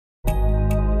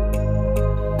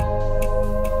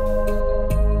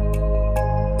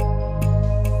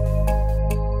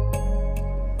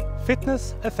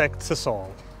Fitness affects us all,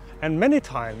 and many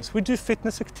times we do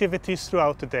fitness activities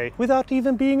throughout the day without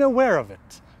even being aware of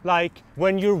it, like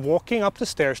when you're walking up the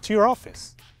stairs to your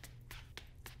office,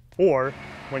 or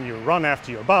when you run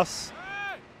after your bus,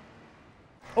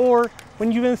 or when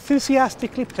you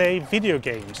enthusiastically play video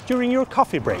games during your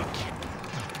coffee break.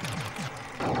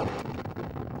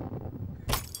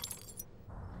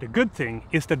 The good thing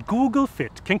is that Google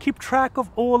Fit can keep track of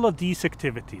all of these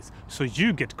activities, so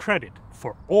you get credit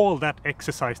for all that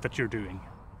exercise that you're doing.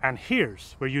 And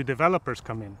here's where you developers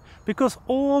come in, because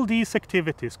all these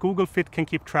activities Google Fit can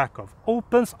keep track of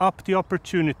opens up the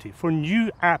opportunity for new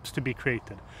apps to be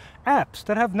created, apps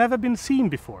that have never been seen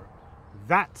before.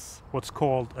 That's what's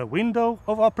called a window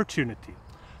of opportunity.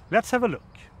 Let's have a look.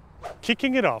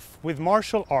 Kicking it off with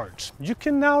martial arts, you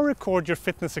can now record your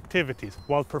fitness activities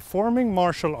while performing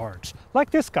martial arts,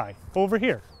 like this guy over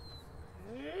here.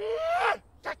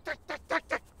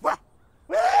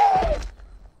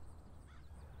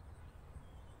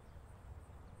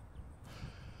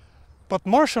 But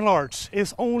martial arts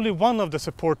is only one of the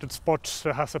supported sports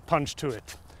that has a punch to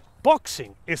it.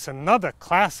 Boxing is another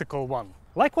classical one,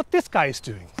 like what this guy is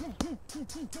doing.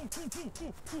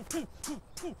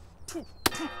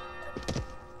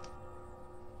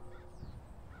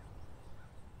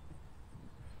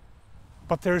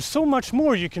 But there is so much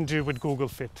more you can do with Google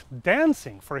Fit.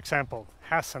 Dancing, for example,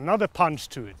 has another punch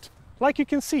to it, like you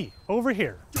can see over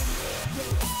here.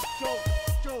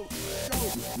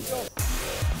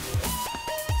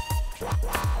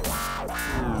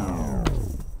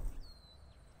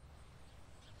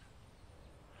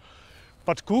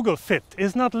 But Google Fit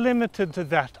is not limited to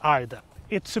that either.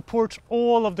 It supports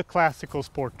all of the classical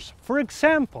sports. For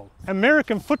example,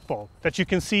 American football that you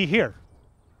can see here.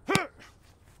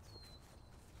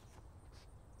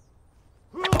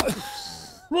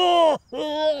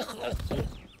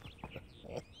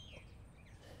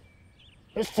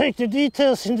 Let's take the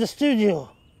details in the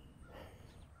studio.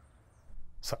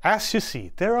 So as you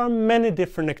see, there are many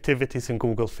different activities in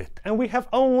Google Fit, and we have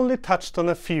only touched on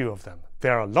a few of them.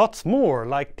 There are lots more,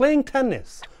 like playing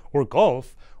tennis, or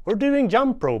golf, or doing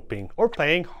jump roping, or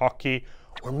playing hockey,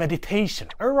 or meditation,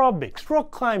 aerobics,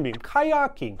 rock climbing,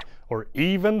 kayaking, or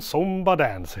even Zumba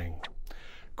dancing.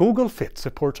 Google Fit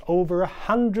supports over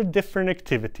 100 different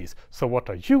activities, so what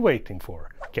are you waiting for?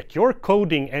 Get your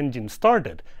coding engine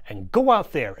started and go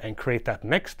out there and create that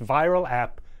next viral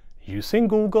app using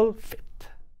Google Fit.